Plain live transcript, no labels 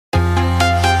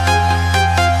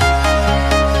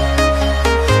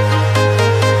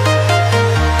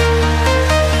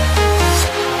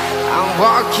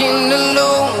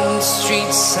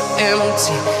so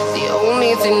empty. The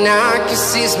only thing I can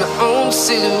see is my own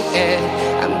silhouette.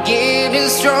 I'm getting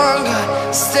stronger,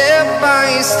 step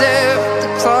by step. The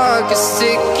clock is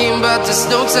ticking, but there's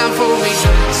no time for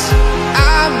regrets.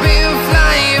 I've been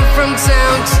flying from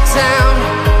town to town,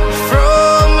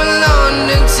 from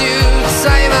London to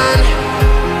Taiwan.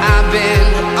 I've been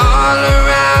all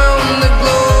around the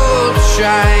globe,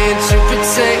 trying to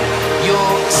protect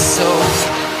your soul.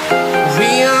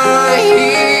 We are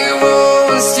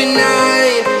heroes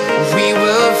tonight. We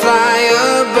will fly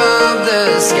above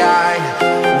the sky.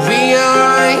 We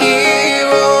are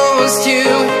heroes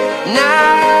tonight.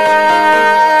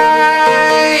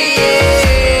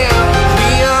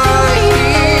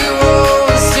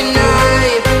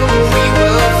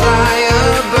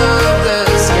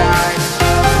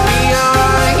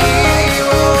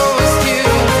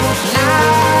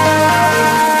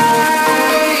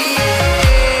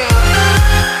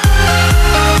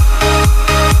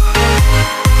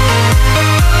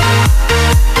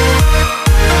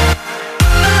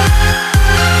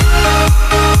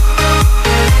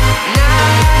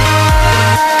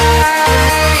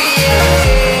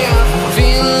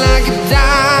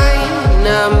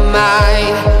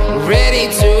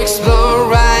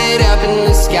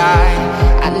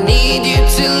 I need you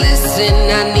to listen,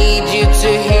 I need you to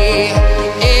hear,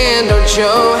 and don't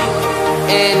show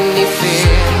any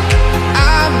fear.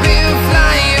 I've been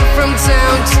flying from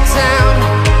town to town,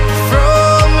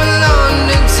 from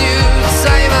London to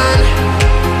Taiwan.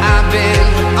 I've been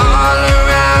all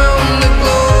around the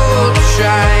globe,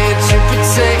 trying to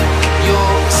protect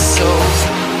your soul.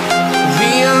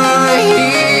 We are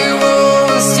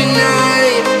heroes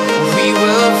tonight. We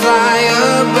will fly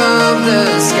above the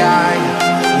sky.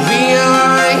 We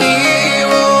are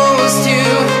heroes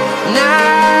tonight.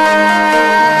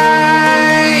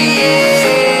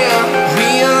 Yeah, we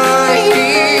are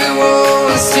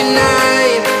heroes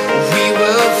tonight. We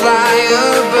will fly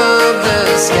above the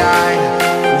sky.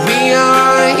 We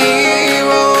are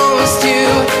heroes tonight.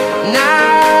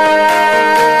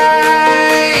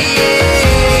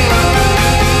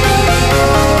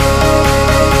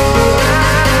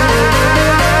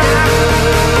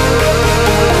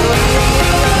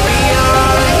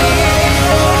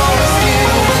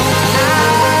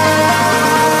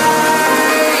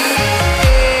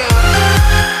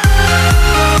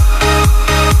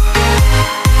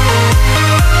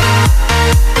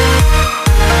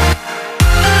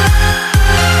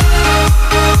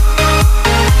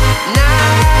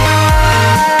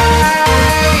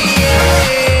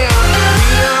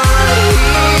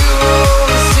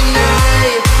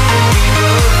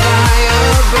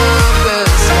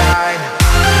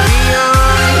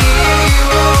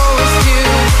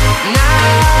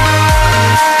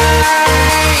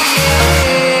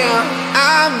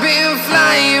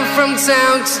 From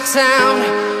town to town,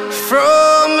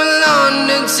 from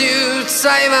London to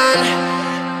Taiwan.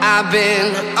 I've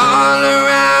been all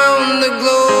around the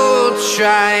globe,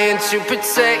 trying to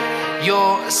protect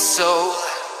your soul.